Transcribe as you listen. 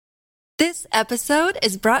This episode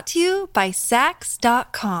is brought to you by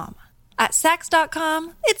Sax.com. At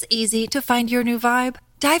Sax.com, it's easy to find your new vibe.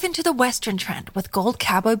 Dive into the Western trend with gold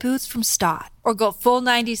cowboy boots from Stott, or go full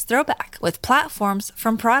 90s throwback with platforms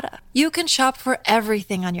from Prada. You can shop for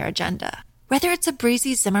everything on your agenda, whether it's a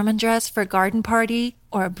breezy Zimmermann dress for a garden party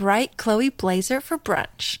or a bright Chloe blazer for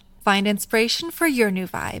brunch. Find inspiration for your new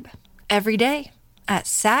vibe every day at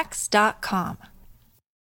Sax.com.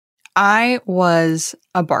 I was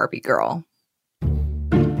a Barbie girl.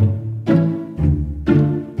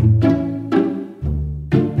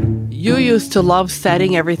 You used to love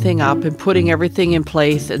setting everything up and putting everything in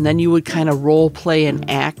place, and then you would kind of role play and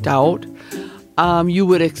act out. You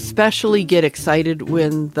would especially get excited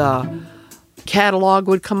when the catalog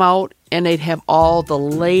would come out and they'd have all the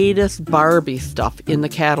latest Barbie stuff in the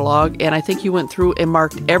catalog, and I think you went through and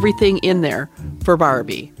marked everything in there for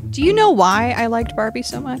Barbie. Do you know why I liked Barbie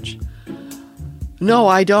so much? No,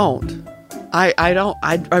 I don't. I don't.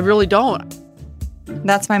 I really don't.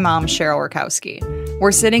 That's my mom, Cheryl Rakowski.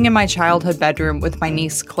 We're sitting in my childhood bedroom with my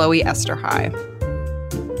niece, Chloe Esterhigh.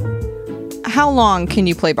 How long can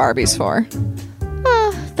you play Barbies for?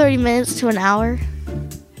 30 minutes to an hour.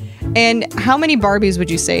 And how many Barbies would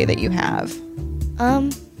you say that you have? A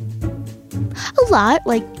lot,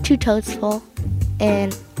 like 2 totes full.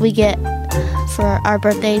 And we get, for our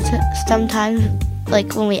birthdays, sometimes,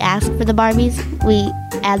 like when we ask for the Barbies, we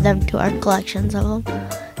add them to our collections of them.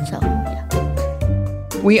 So,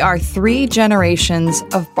 yeah. We are 3 generations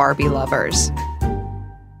of Barbie lovers.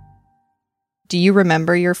 Do you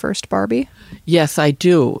remember your first Barbie? Yes, I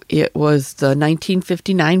do. It was the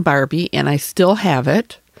 1959 Barbie, and I still have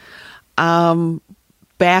it.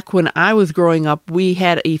 Back when I was growing up, we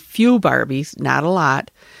had a few Barbies, not a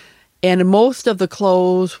lot, and most of the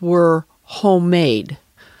clothes were homemade.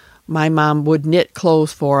 My mom would knit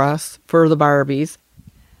clothes for us, for the Barbies.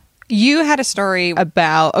 You had a story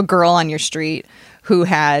about a girl on your street who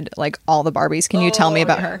had, like, all the Barbies. Can you tell me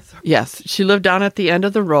about her? Yes, she lived down at the end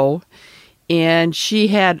of the row, and she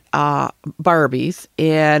had Barbies,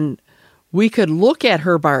 and we could look at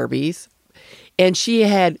her Barbies, and she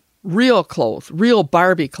had real clothes, real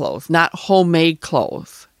Barbie clothes, not homemade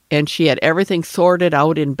clothes. And she had everything sorted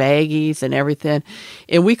out in baggies and everything.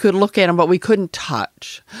 And we could look at them, but we couldn't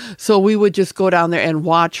touch. So we would just go down there and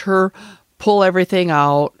watch her pull everything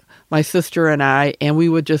out, my sister and I, and we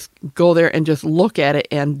would just go there and just look at it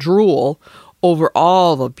and drool over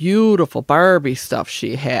all the beautiful Barbie stuff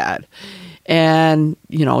she had. And,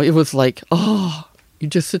 you know, it was like, oh, you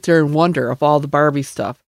just sit there and wonder of all the Barbie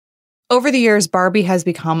stuff. Over the years, Barbie has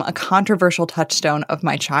become a controversial touchstone of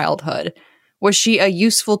my childhood. Was she a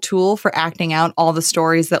useful tool for acting out all the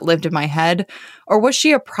stories that lived in my head? Or was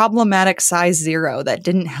she a problematic size 0 that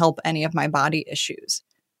didn't help any of my body issues?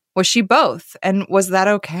 Was she both? And was that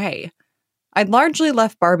okay? I'd largely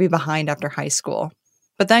left Barbie behind after high school.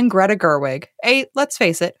 But then Greta Gerwig, a, let's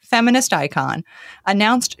face it, feminist icon,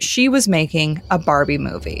 announced she was making a Barbie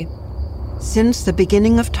movie. Since the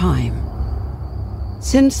beginning of time,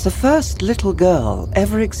 since the first little girl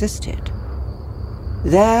ever existed,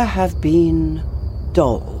 there have been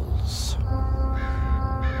dolls.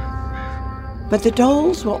 But the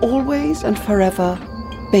dolls were always and forever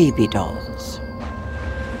baby dolls.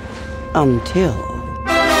 Until...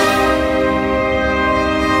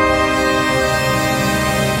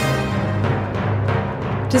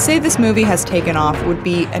 To say this movie has taken off would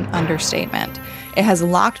be an understatement. It has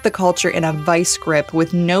locked the culture in a vice grip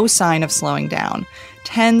with no sign of slowing down.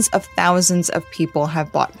 Tens of thousands of people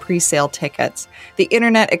have bought pre-sale tickets. The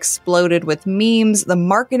internet exploded with memes. The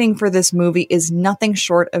marketing for this movie is nothing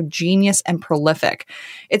short of genius and prolific.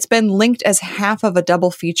 It's been linked as half of a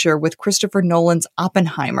double feature with Christopher Nolan's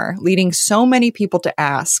Oppenheimer, leading so many people to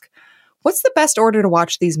ask, what's the best order to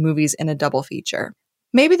watch these movies in a double feature?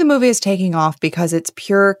 Maybe the movie is taking off because it's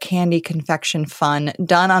pure candy confection fun,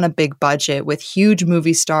 done on a big budget with huge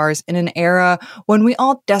movie stars in an era when we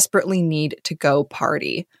all desperately need to go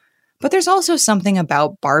party. But there's also something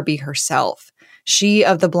about Barbie herself. She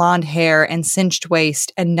of the blonde hair and cinched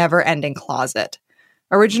waist and never-ending closet.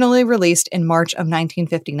 Originally released in March of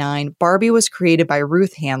 1959, Barbie was created by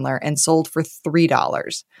Ruth Handler and sold for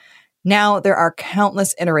 $3. Now, there are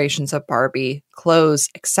countless iterations of Barbie, clothes,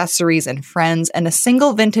 accessories, and friends, and a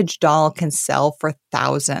single vintage doll can sell for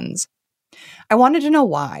thousands. I wanted to know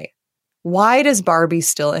why. Why does Barbie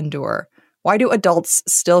still endure? Why do adults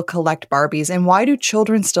still collect Barbies, and why do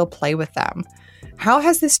children still play with them? How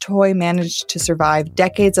has this toy managed to survive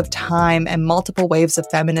decades of time and multiple waves of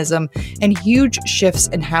feminism and huge shifts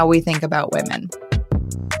in how we think about women?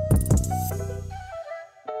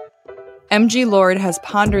 MG Lord has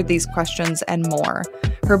pondered these questions and more.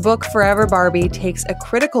 Her book, Forever Barbie, takes a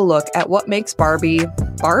critical look at what makes Barbie,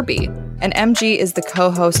 Barbie. And MG is the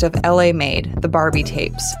co-host of LA Made, the Barbie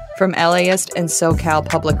Tapes, from LAist and SoCal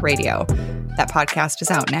Public Radio. That podcast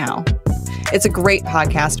is out now. It's a great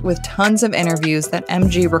podcast with tons of interviews that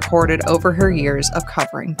MG recorded over her years of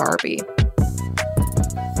covering Barbie.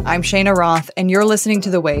 I'm Shayna Roth, and you're listening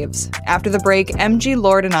to The Waves. After the break, MG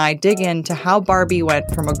Lord and I dig into how Barbie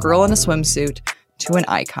went from a girl in a swimsuit to an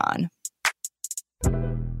icon.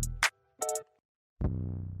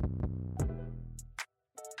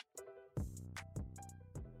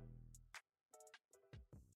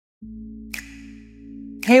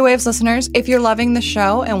 Hey Waves listeners, if you're loving the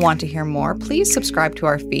show and want to hear more, please subscribe to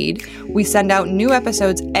our feed. We send out new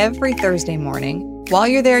episodes every Thursday morning. While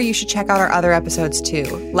you're there, you should check out our other episodes too.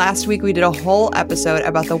 Last week, we did a whole episode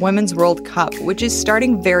about the Women's World Cup, which is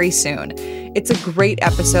starting very soon. It's a great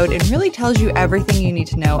episode and really tells you everything you need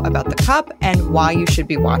to know about the Cup and why you should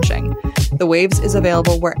be watching. The Waves is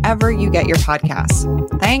available wherever you get your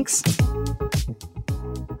podcasts. Thanks.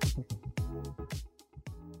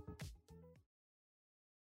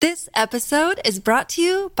 This episode is brought to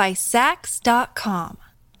you by Sax.com.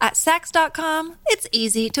 At Sax.com, it's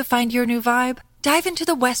easy to find your new vibe. Dive into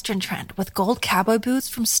the Western trend with gold cowboy boots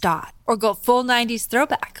from Stott, or go full 90s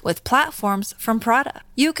throwback with platforms from Prada.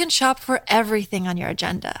 You can shop for everything on your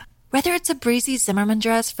agenda, whether it's a breezy Zimmermann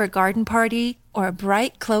dress for a garden party or a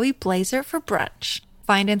bright Chloe blazer for brunch.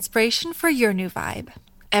 Find inspiration for your new vibe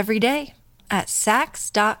every day at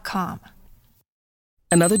Sax.com.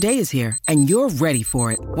 Another day is here, and you're ready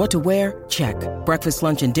for it. What to wear? Check. Breakfast,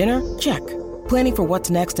 lunch, and dinner? Check. Planning for what's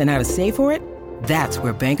next and how to save for it? That's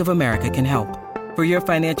where Bank of America can help. For your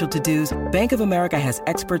financial to-dos, Bank of America has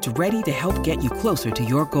experts ready to help get you closer to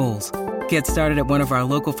your goals. Get started at one of our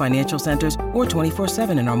local financial centers or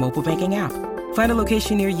 24/7 in our mobile banking app. Find a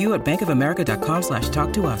location near you at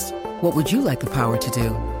bankofamerica.com/talktous. What would you like the power to do?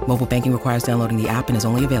 Mobile banking requires downloading the app and is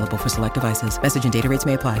only available for select devices. Message and data rates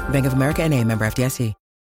may apply. Bank of America N.A., member FDIC.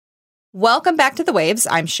 Welcome back to The Waves.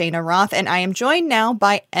 I'm Shayna Roth, and I am joined now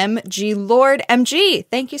by MG Lord. MG,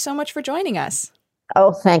 thank you so much for joining us.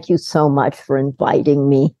 Oh, thank you so much for inviting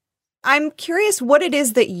me. I'm curious what it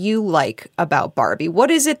is that you like about Barbie.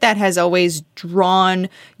 What is it that has always drawn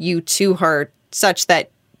you to her such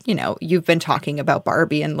that, you know, you've been talking about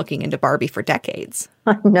Barbie and looking into Barbie for decades?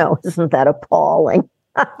 I know, isn't that appalling?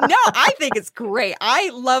 No, I think it's great. I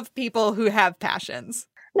love people who have passions.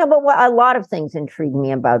 No, but a lot of things intrigue me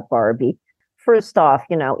about Barbie. First off,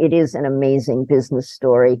 you know, it is an amazing business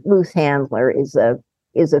story. Ruth Handler is a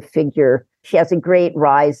figure. She has a great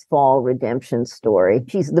rise, fall, redemption story.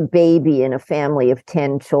 She's the baby in a family of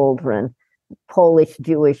 10 children, Polish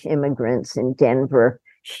Jewish immigrants in Denver.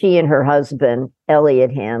 She and her husband,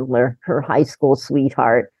 Elliot Handler, her high school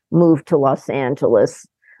sweetheart, moved to Los Angeles.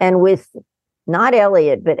 And with not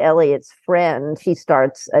Elliot, but Elliot's friend, she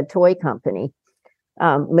starts a toy company,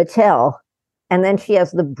 Mattel. And then she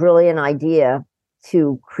has the brilliant idea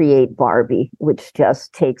to create Barbie, which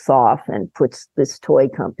just takes off and puts this toy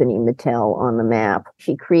company, Mattel, on the map.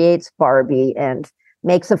 She creates Barbie and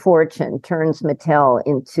makes a fortune, turns Mattel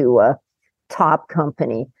into a top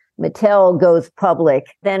company. Mattel goes public.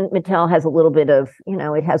 Then Mattel has a little bit of,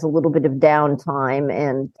 it has a little bit of downtime,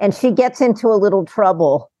 and she gets into a little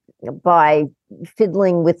trouble by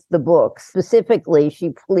fiddling with the books. Specifically,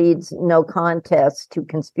 she pleads no contest to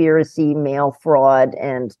conspiracy, mail fraud,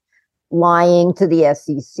 and lying to the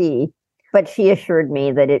SEC. But she assured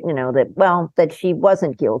me that that she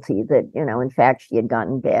wasn't guilty, that, in fact, she had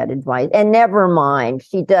gotten bad advice. And never mind,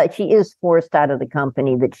 she is forced out of the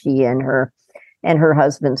company that she and her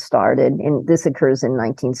husband started. And this occurs in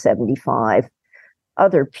 1975.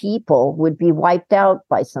 Other people would be wiped out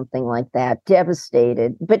by something like that,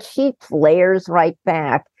 devastated. But she flares right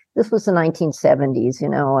back. This was the 1970s.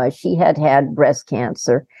 She had breast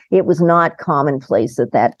cancer. It was not commonplace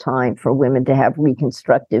at that time for women to have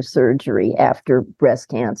reconstructive surgery after breast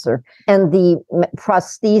cancer. And the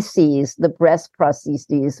prostheses, the breast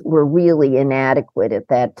prostheses, were really inadequate at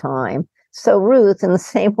that time. So Ruth, in the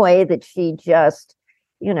same way that she just,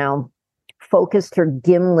 focused her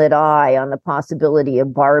gimlet eye on the possibility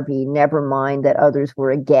of Barbie, never mind that others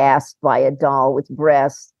were aghast by a doll with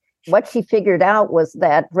breasts. What she figured out was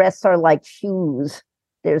that breasts are like shoes.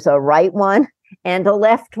 There's a right one and a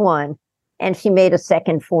left one. And she made a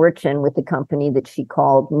second fortune with a company that she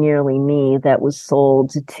called Nearly Me that was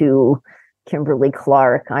sold to Kimberly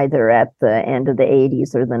Clark either at the end of the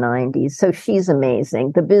 80s or the 90s. So she's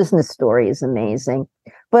amazing. The business story is amazing.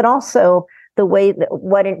 But also the way that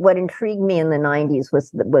what intrigued me in the 90s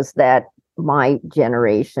was that my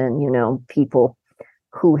generation, people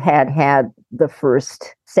who had the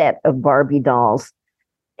first set of Barbie dolls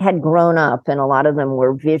had grown up, and a lot of them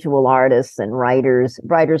were visual artists and writers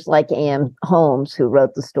like A.M. Holmes, who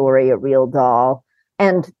wrote the story A Real Doll.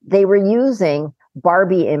 And they were using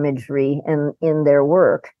Barbie imagery in their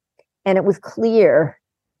work. And it was clear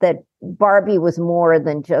that Barbie was more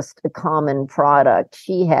than just a common product.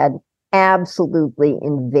 She had absolutely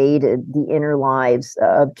invaded the inner lives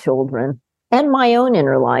of children and my own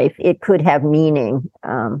inner life. It could have meaning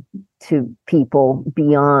to people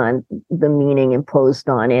beyond the meaning imposed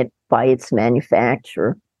on it by its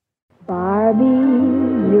manufacturer. Barbie,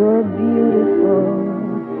 you're beautiful.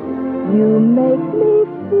 You make me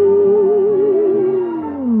feel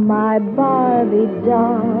my Barbie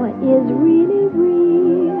doll is really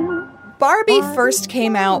real. Barbie first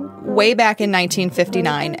came out way back in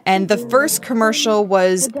 1959, and the first commercial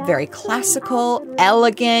was very classical,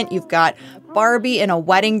 elegant. You've got Barbie in a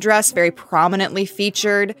wedding dress, very prominently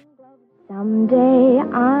featured. Someday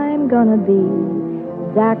I'm gonna be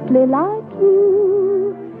exactly like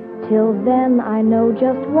you. Till then I know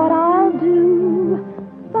just what I'll do.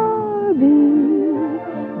 Barbie,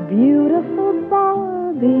 beautiful Barbie.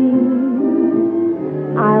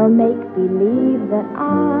 I'll make believe that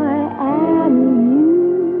I am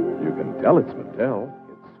you. You can tell it's Mattel.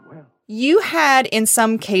 It's swell. You had, in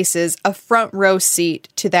some cases, a front row seat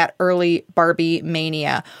to that early Barbie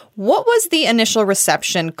mania. What was the initial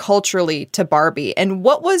reception culturally to Barbie, and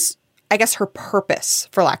what was, I guess, her purpose,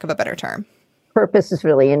 for lack of a better term? Purpose is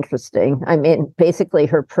really interesting. I mean, basically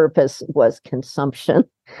her purpose was consumption.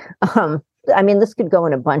 This could go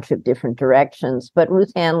in a bunch of different directions, but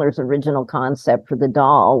Ruth Handler's original concept for the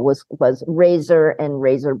doll was razor and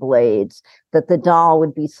razor blades, that the doll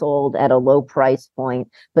would be sold at a low price point,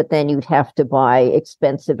 but then you'd have to buy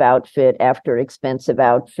expensive outfit after expensive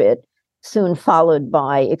outfit, soon followed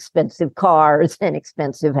by expensive cars and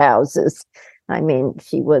expensive houses. I mean,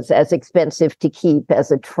 she was as expensive to keep as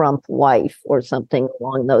a Trump wife or something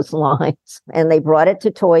along those lines. And they brought it to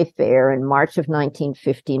Toy Fair in March of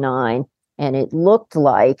 1959. And it looked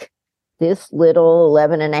like this little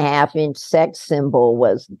 11.5-inch sex symbol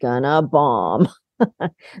was gonna bomb.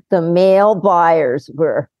 The male buyers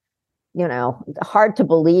were, hard to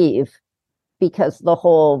believe, because the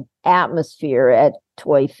whole atmosphere at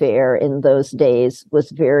Toy Fair in those days was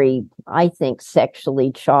very, I think,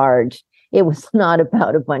 sexually charged. It was not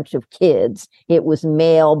about a bunch of kids. It was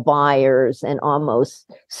male buyers and almost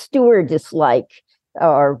stewardess-like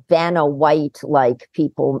or Vanna White-like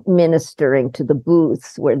people ministering to the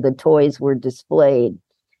booths where the toys were displayed.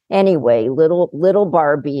 Anyway, little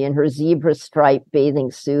Barbie in her zebra striped bathing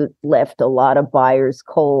suit left a lot of buyers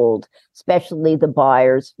cold, especially the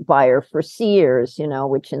buyer for Sears,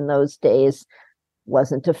 which in those days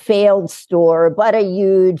wasn't a failed store, but a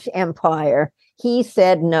huge empire. He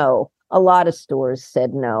said no. A lot of stores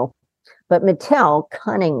said no. But Mattel,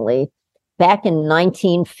 cunningly, back in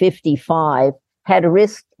 1955, had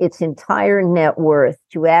risked its entire net worth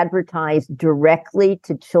to advertise directly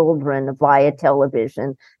to children via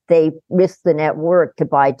television. They risked the net worth to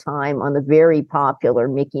buy time on the very popular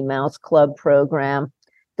Mickey Mouse Club program.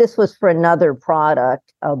 This was for another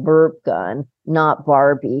product, a burp gun, not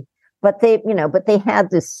Barbie. But they had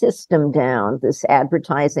this system down, this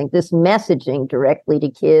advertising, this messaging directly to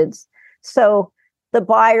kids. So the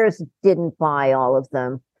buyers didn't buy all of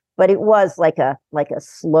them. But it was like a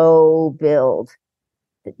slow build.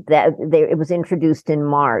 It was introduced in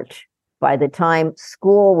March. By the time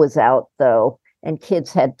school was out, though, and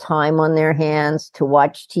kids had time on their hands to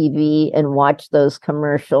watch TV and watch those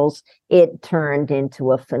commercials, it turned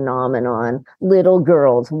into a phenomenon. Little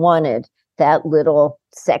girls wanted that little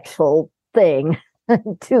sexual thing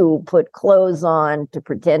to put clothes on, to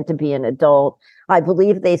pretend to be an adult. I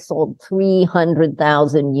believe they sold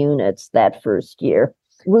 300,000 units that first year.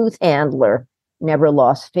 Ruth Handler never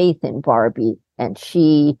lost faith in Barbie, and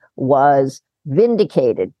she was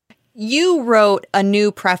vindicated. You wrote a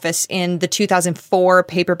new preface in the 2004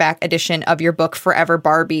 paperback edition of your book, Forever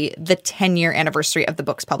Barbie, the 10-year anniversary of the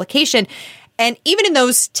book's publication. And even in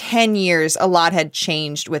those 10 years, a lot had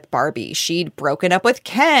changed with Barbie. She'd broken up with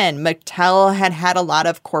Ken. Mattel had had a lot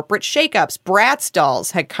of corporate shakeups. Bratz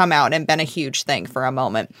dolls had come out and been a huge thing for a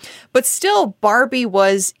moment. But still, Barbie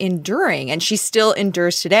was enduring, and she still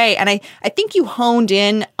endures today. And I think you honed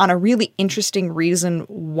in on a really interesting reason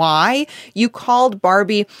why. You called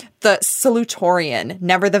Barbie the salutatorian,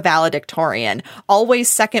 never the valedictorian, always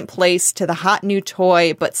second place to the hot new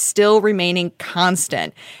toy, but still remaining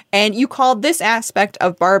constant. And you called this aspect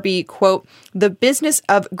of Barbie, quote, the business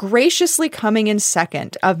of graciously coming in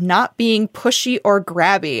second, of not being pushy or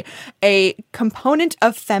grabby, a component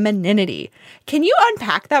of femininity. Can you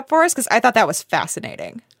unpack that for us? Because I thought that was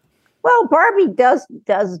fascinating. Well, Barbie does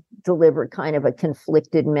deliver kind of a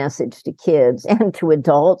conflicted message to kids and to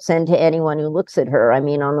adults and to anyone who looks at her. I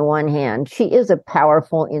mean, on the one hand, she is a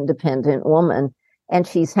powerful, independent woman, and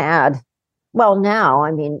she's had, well, now, I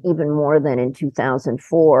mean, even more than in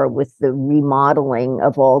 2004 with the remodeling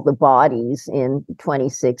of all the bodies in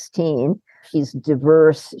 2016. She's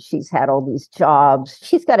diverse. She's had all these jobs.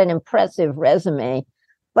 She's got an impressive resume,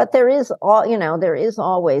 but there is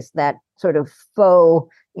always that sort of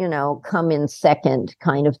faux, come in second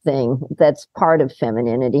kind of thing. That's part of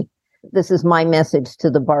femininity. This is my message to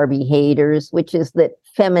the Barbie haters, which is that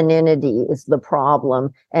femininity is the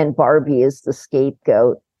problem and Barbie is the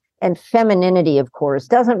scapegoat. And femininity, of course,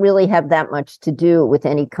 doesn't really have that much to do with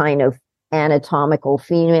any kind of anatomical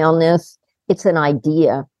femaleness. It's an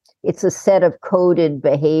idea. It's a set of coded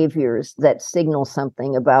behaviors that signal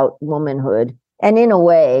something about womanhood. And in a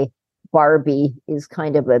way, Barbie is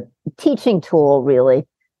kind of a teaching tool, really,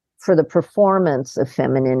 for the performance of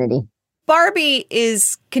femininity. Barbie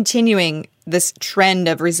is continuing this trend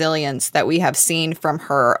of resilience that we have seen from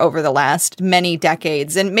her over the last many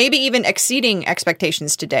decades, and maybe even exceeding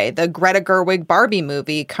expectations today. The Greta Gerwig Barbie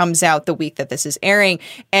movie comes out the week that this is airing,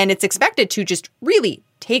 and it's expected to just really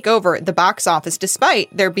take over the box office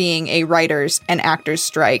despite there being a writers and actors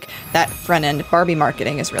strike. That front-end Barbie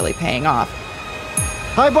marketing is really paying off.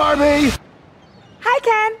 Hi, Barbie! Hi,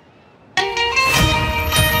 Ken!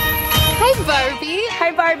 Hi, Barbie!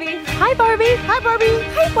 Hi, Barbie! Hi, Barbie! Hi, Barbie!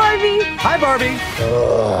 Hi, Barbie! Hi, Barbie!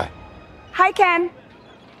 Hi, Ken!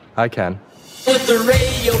 Hi, Ken.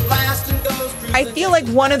 I feel like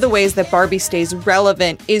one of the ways that Barbie stays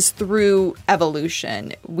relevant is through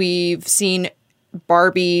evolution. We've seen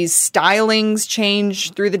Barbie's stylings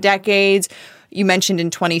change through the decades. You mentioned in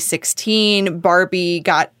 2016, Barbie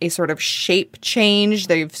got a sort of shape change.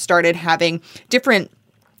 They've started having different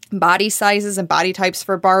body sizes and body types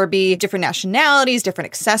for Barbie, different nationalities, different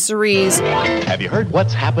accessories. Have you heard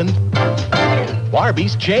what's happened?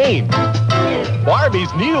 Barbie's changed.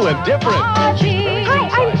 Barbie's new and different. Hi,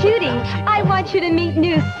 I'm Judy. I want you to meet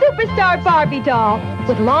new superstar Barbie doll.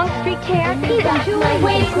 With long streaked hair, even my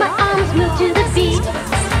waist, my arms move to the beat.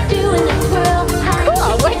 Doing the twirl.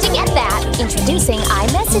 Cool, where'd you get that? Introducing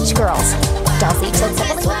iMessage Girls. Dolls each send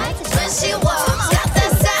separately messages.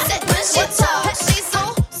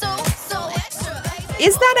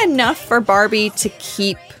 Is that enough for Barbie to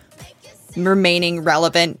keep remaining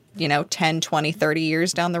relevant, 10, 20, 30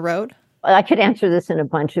 years down the road? I could answer this in a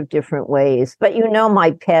bunch of different ways, but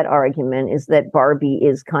my pet argument is that Barbie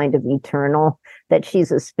is kind of eternal, that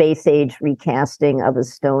she's a space age recasting of a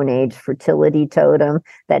Stone Age fertility totem,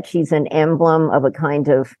 that she's an emblem of a kind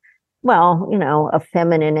of, a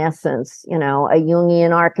feminine essence, a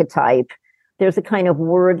Jungian archetype. There's a kind of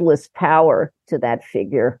wordless power to that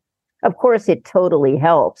figure. Of course, it totally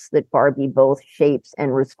helps that Barbie both shapes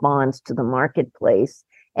and responds to the marketplace.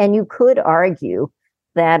 And you could argue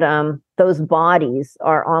that those bodies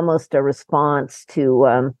are almost a response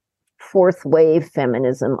to fourth wave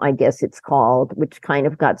feminism, I guess it's called, which kind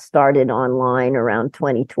of got started online around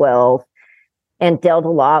 2012 and dealt a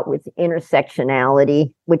lot with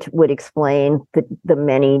intersectionality, which would explain the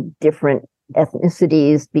many different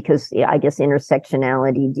ethnicities, because I guess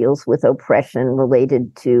intersectionality deals with oppression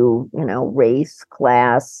related to, race,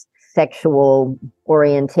 class, sexual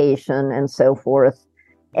orientation, and so forth.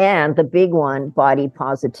 And the big one, body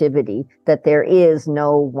positivity, that there is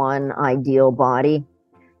no one ideal body.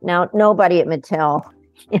 Now, nobody at Mattel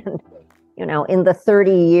in the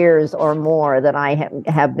 30 years or more that I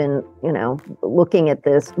have been, looking at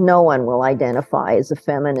this, no one will identify as a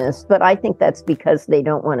feminist. But I think that's because they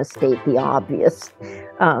don't want to state the obvious,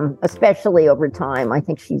 especially over time. I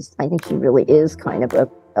think she really is kind of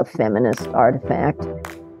a feminist artifact.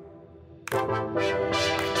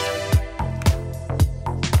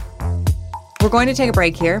 We're going to take a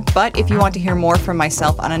break here, but if you want to hear more from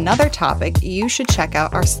myself on another topic, you should check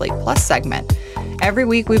out our Slate Plus segment. Every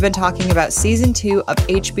week we've been talking about season 2 of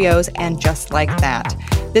HBO's And Just Like That.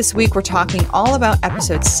 This week we're talking all about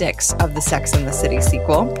episode 6 of the Sex and the City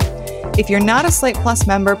sequel. If you're not a Slate Plus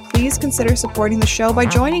member, please consider supporting the show by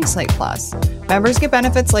joining Slate Plus. Members get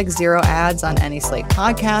benefits like 0 ads on any Slate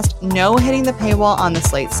podcast, no hitting the paywall on the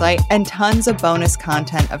Slate site, and tons of bonus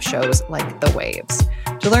content of shows like The Waves.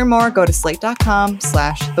 To learn more, go to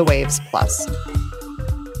slate.com/thewavesplus.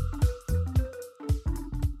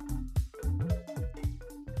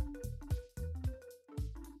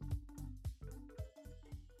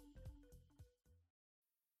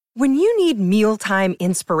 When you need mealtime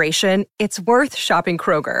inspiration, it's worth shopping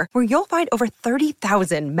Kroger, where you'll find over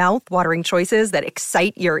 30,000 mouth-watering choices that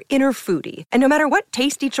excite your inner foodie. And no matter what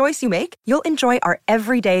tasty choice you make, you'll enjoy our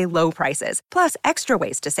everyday low prices, plus extra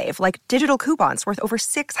ways to save, like digital coupons worth over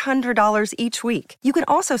 $600 each week. You can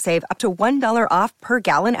also save up to $1 off per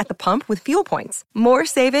gallon at the pump with fuel points. More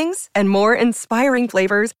savings and more inspiring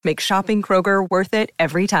flavors make shopping Kroger worth it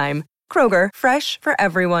every time. Kroger, fresh for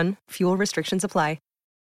everyone. Fuel restrictions apply.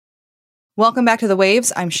 Welcome back to The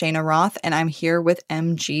Waves. I'm Shayna Roth, and I'm here with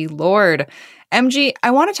MG Lord. MG, I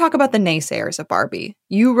want to talk about the naysayers of Barbie.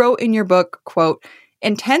 You wrote in your book, quote,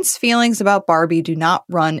 "Intense feelings about Barbie do not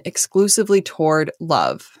run exclusively toward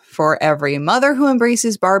love. For every mother who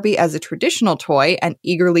embraces Barbie as a traditional toy and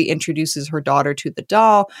eagerly introduces her daughter to the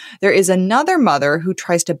doll, there is another mother who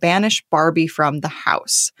tries to banish Barbie from the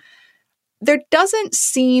house." There doesn't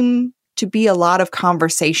seem to be a lot of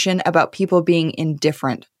conversation about people being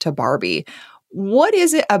indifferent to Barbie. What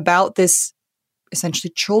is it about this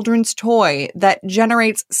essentially children's toy that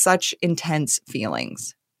generates such intense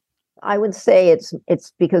feelings? I would say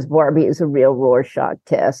it's because Barbie is a real Rorschach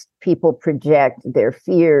test. People project their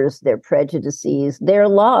fears, their prejudices, their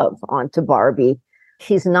love onto Barbie.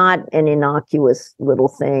 She's not an innocuous little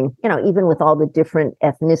thing, even with all the different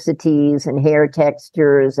ethnicities and hair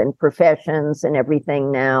textures and professions and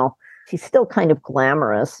everything now. She's still kind of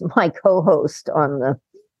glamorous. My co-host on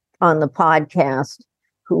the podcast,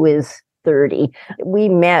 who is 30, we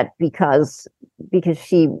met because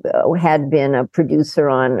she had been a producer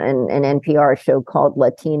on an NPR show called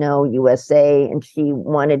Latino USA, and she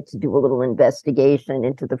wanted to do a little investigation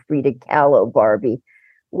into the Frida Kahlo Barbie,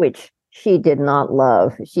 which she did not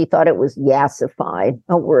love. She thought it was yassified,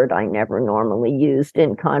 a word I never normally used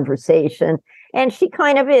in conversation. And she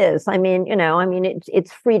kind of is.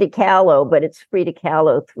 It's Frida Kahlo, but it's Frida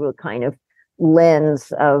Kahlo through a kind of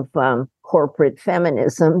lens of corporate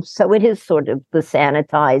feminism. So it is sort of the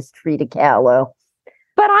sanitized Frida Kahlo.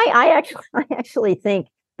 But I actually think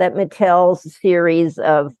that Mattel's series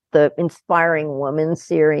of the Inspiring Woman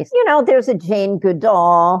series, there's a Jane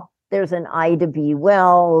Goodall, there's an Ida B.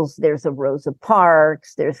 Wells, there's a Rosa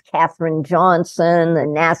Parks, there's Katherine Johnson, the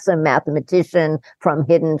NASA mathematician from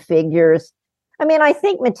Hidden Figures. I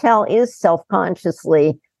think Mattel is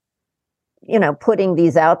self-consciously, putting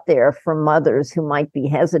these out there for mothers who might be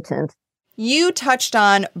hesitant. You touched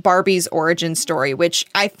on Barbie's origin story, which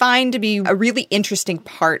I find to be a really interesting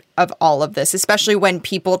part of all of this, especially when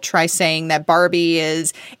people try saying that Barbie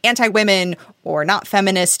is anti-women or not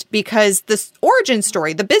feminist, because this origin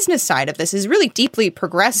story, the business side of this, is really deeply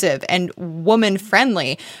progressive and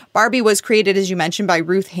woman-friendly. Barbie was created, as you mentioned, by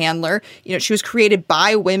Ruth Handler. She was created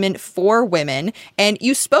by women for women. And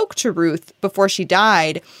you spoke to Ruth before she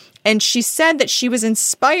died, and she said that she was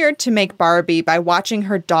inspired to make Barbie by watching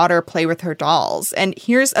her daughter play with her dolls. And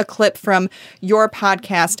here's a clip from your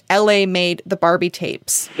podcast, LA Made the Barbie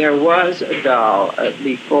Tapes. There was a doll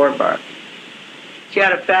before Barbie. She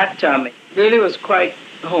had a fat tummy. Really was quite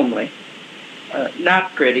homely.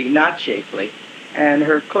 Not pretty, not shapely. And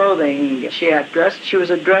her clothing, she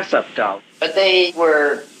was a dress-up doll. But they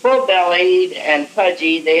were full-bellied and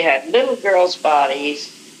pudgy. They had little girls'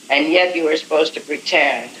 bodies, and yet you were supposed to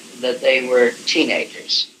pretend that they were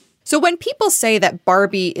teenagers. So when people say that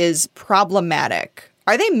Barbie is problematic,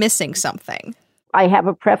 are they missing something? I have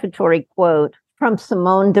a prefatory quote from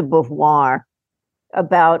Simone de Beauvoir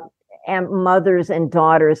about mothers and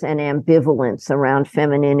daughters and ambivalence around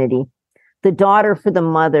femininity. The daughter for the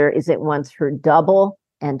mother is at once her double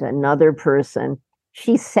and another person.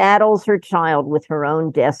 She saddles her child with her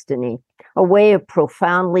own destiny, a way of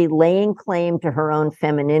profoundly laying claim to her own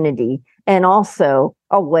femininity, and also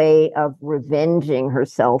a way of revenging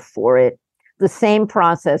herself for it. The same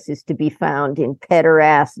process is to be found in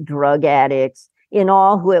pederast drug addicts, in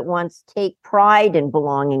all who at once take pride in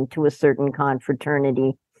belonging to a certain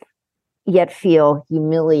confraternity, yet feel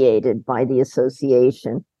humiliated by the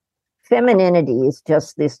association. Femininity is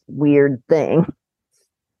just this weird thing.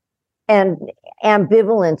 And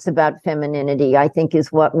ambivalence about femininity, I think,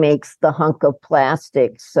 is what makes the hunk of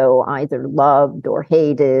plastic so either loved or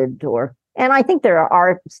hated, and I think there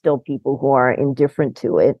are still people who are indifferent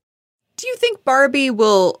to it. Do you think Barbie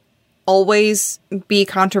will always be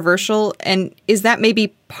controversial? And is that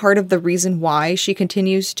maybe part of the reason why she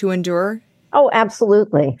continues to endure? Oh,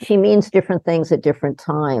 absolutely. She means different things at different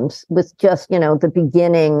times. With just, the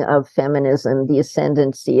beginning of feminism, the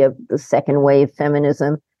ascendancy of the second wave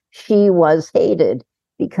feminism, she was hated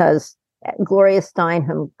because Gloria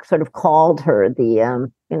Steinem sort of called her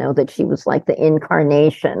that she was like the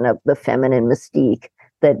incarnation of the feminine mystique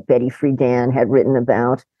that Betty Friedan had written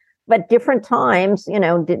about. But different times,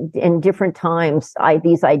 in different times,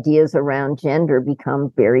 these ideas around gender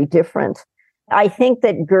become very different. I think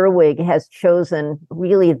that Gerwig has chosen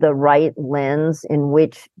really the right lens in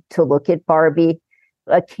which to look at Barbie,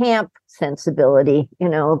 a camp sensibility,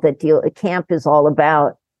 camp is all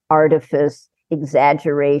about artifice,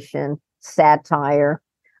 exaggeration, satire.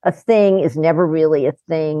 A thing is never really a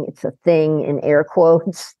thing. It's a thing in air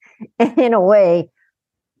quotes. And in a way,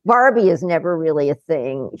 Barbie is never really a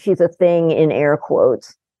thing. She's a thing in air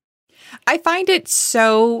quotes. I find it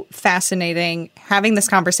so fascinating having this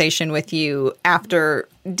conversation with you after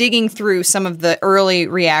digging through some of the early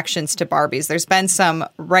reactions to Barbies. There's been some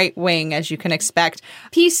right-wing, as you can expect,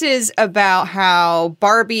 pieces about how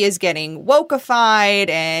Barbie is getting wokeified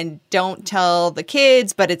and don't tell the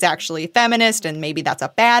kids, but it's actually feminist and maybe that's a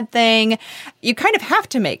bad thing. You kind of have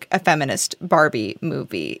to make a feminist Barbie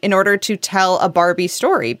movie in order to tell a Barbie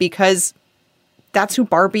story because that's who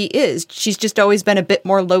Barbie is. She's just always been a bit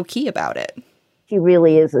more low-key about it. She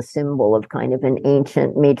really is a symbol of kind of an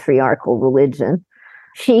ancient matriarchal religion.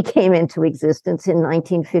 She came into existence in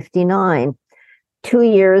 1959, 2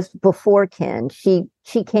 years before Ken. She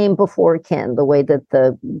came before Ken, the way that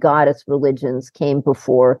the goddess religions came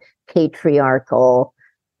before patriarchal,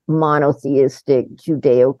 monotheistic,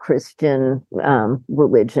 Judeo-Christian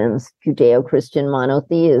religions, Judeo-Christian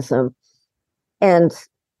monotheism. And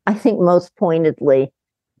I think most pointedly,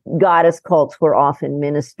 goddess cults were often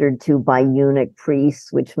ministered to by eunuch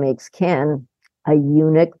priests, which makes Ken a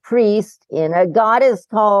eunuch priest in a goddess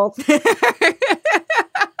cult.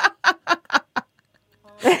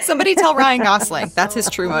 Somebody tell Ryan Gosling that's his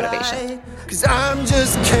true motivation. 'Cause I'm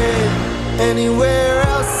just Ken. Anywhere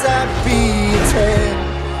else I'd be a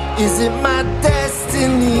 10. Is it my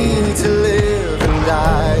destiny to live and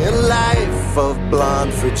die a life of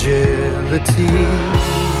blonde fragility?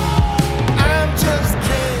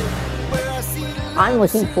 I'm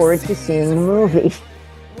looking forward to seeing the movie.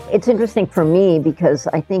 It's interesting for me because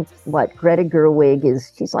I think Greta Gerwig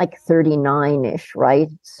she's like 39-ish, right?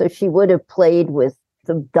 So she would have played with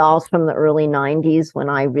the dolls from the early 90s when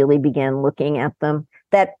I really began looking at them.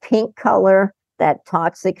 That pink color, that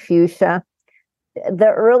toxic fuchsia,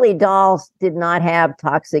 the early dolls did not have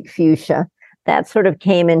toxic fuchsia. That sort of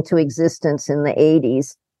came into existence in the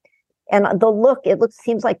 80s. And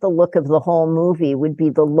seems like the look of the whole movie would be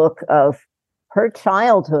the look of her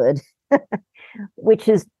childhood, which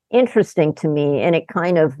is interesting to me. And it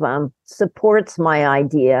kind of supports my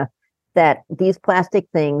idea that these plastic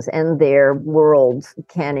things and their worlds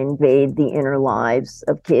can invade the inner lives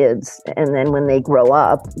of kids. And then when they grow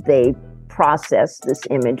up, they process this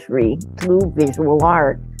imagery through visual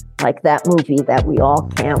art, like that movie that we all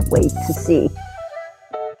can't wait to see.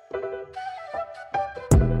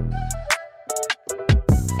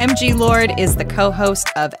 MG Lord is the co-host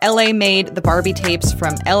of LA Made, the Barbie tapes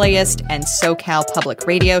from LAist and SoCal Public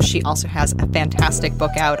Radio. She also has a fantastic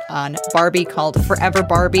book out on Barbie called Forever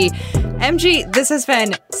Barbie. MG, this has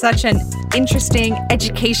been such an interesting,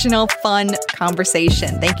 educational, fun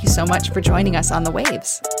conversation. Thank you so much for joining us on The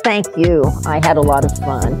Waves. Thank you. I had a lot of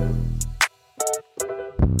fun.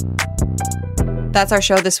 That's our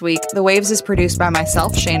show this week. The Waves is produced by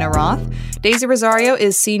myself, Shayna Roth. Daisy Rosario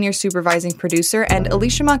is senior supervising producer, and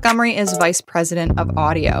Alicia Montgomery is vice president of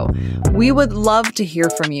audio. We would love to hear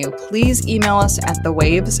from you. Please email us at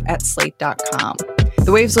thewaves@slate.com.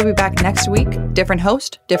 The Waves will be back next week. Different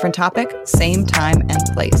host, different topic, same time and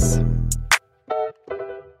place.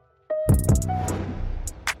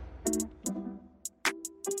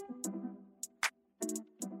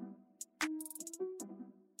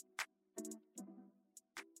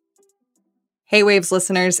 Hey Waves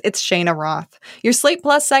listeners, it's Shayna Roth. Your Slate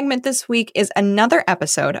Plus segment this week is another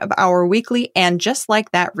episode of our weekly And Just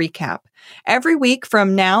Like That recap. Every week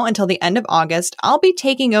from now until the end of August, I'll be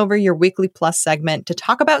taking over your Weekly Plus segment to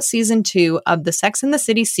talk about Season 2 of the Sex and the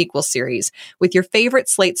City sequel series with your favorite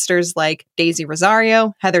Slatesters like Daisy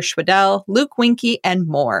Rosario, Heather Schwedel, Luke Winkie, and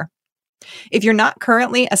more. If you're not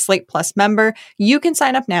currently a Slate Plus member, you can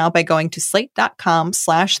sign up now by going to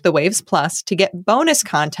slate.com/thewavesplus to get bonus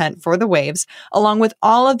content for The Waves, along with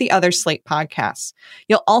all of the other Slate podcasts.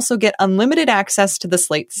 You'll also get unlimited access to the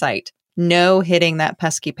Slate site. No hitting that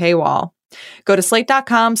pesky paywall. Go to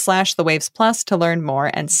slate.com/thewavesplus to learn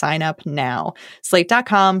more and sign up now.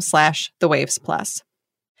 Slate.com/thewavesplus.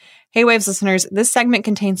 Hey Waves listeners, this segment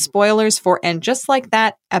contains spoilers for And Just Like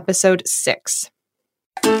That, episode 6.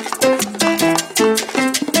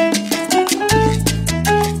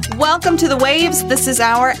 Welcome to The Waves. This is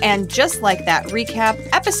our And Just Like That recap,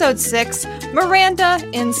 episode 6, Miranda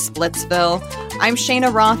in Splitsville. I'm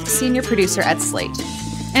Shayna Roth, senior producer at Slate.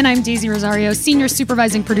 And I'm Daisy Rosario, Senior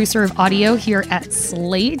Supervising Producer of Audio here at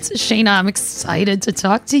Slate. Shayna, I'm excited to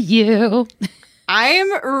talk to you.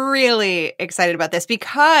 I'm really excited about this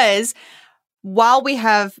because while we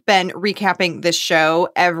have been recapping this show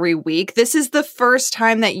every week, this is the first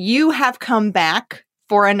time that you have come back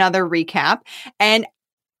for another recap. And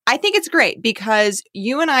I think it's great because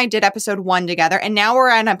you and I did episode 1 together, and now we're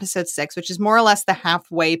on episode 6, which is more or less the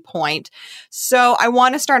halfway point. So I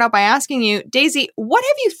want to start out by asking you, Daisy, what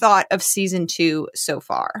have you thought of season 2 so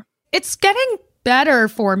far? It's getting better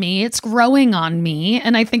for me. It's growing on me.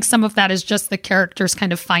 And I think some of that is just the characters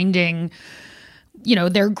kind of finding,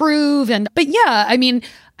 their groove. But yeah, I mean,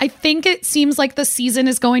 I think it seems like the season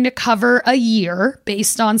is going to cover a year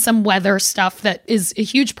based on some weather stuff that is a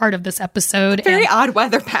huge part of this episode. Very odd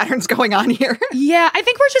weather patterns going on here. Yeah, I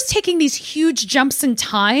think we're just taking these huge jumps in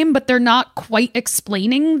time, but they're not quite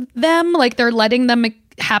explaining them. Like they're letting them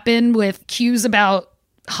happen with cues about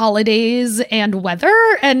holidays and weather.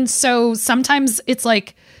 And so sometimes it's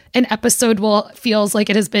like an episode feels like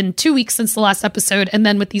it has been 2 weeks since the last episode. And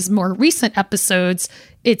then with these more recent episodes,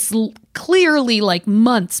 it's clearly like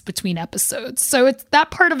months between episodes. So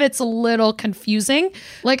that part of it's a little confusing.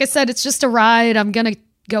 Like I said, it's just a ride. I'm going to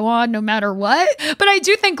go on no matter what. But I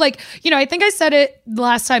do think I think I said it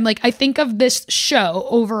last time, I think of this show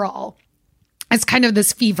overall as kind of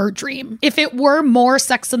this fever dream. If it were more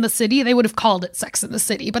Sex and the City, they would have called it Sex and the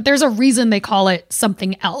City. But there's a reason they call it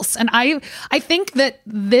something else. And I think that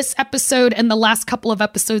this episode and the last couple of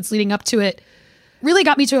episodes leading up to it really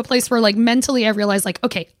got me to a place where mentally I realized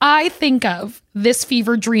okay, I think of this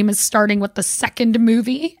fever dream as starting with the second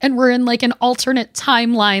movie. And we're in an alternate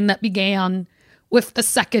timeline that began with the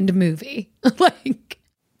second movie.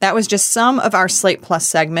 That was just some of our Slate Plus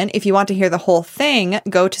segment. If you want to hear the whole thing,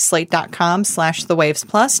 go to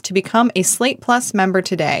slate.com/thewavesplus to become a Slate Plus member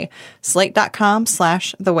today.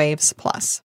 Slate.com/thewavesplus.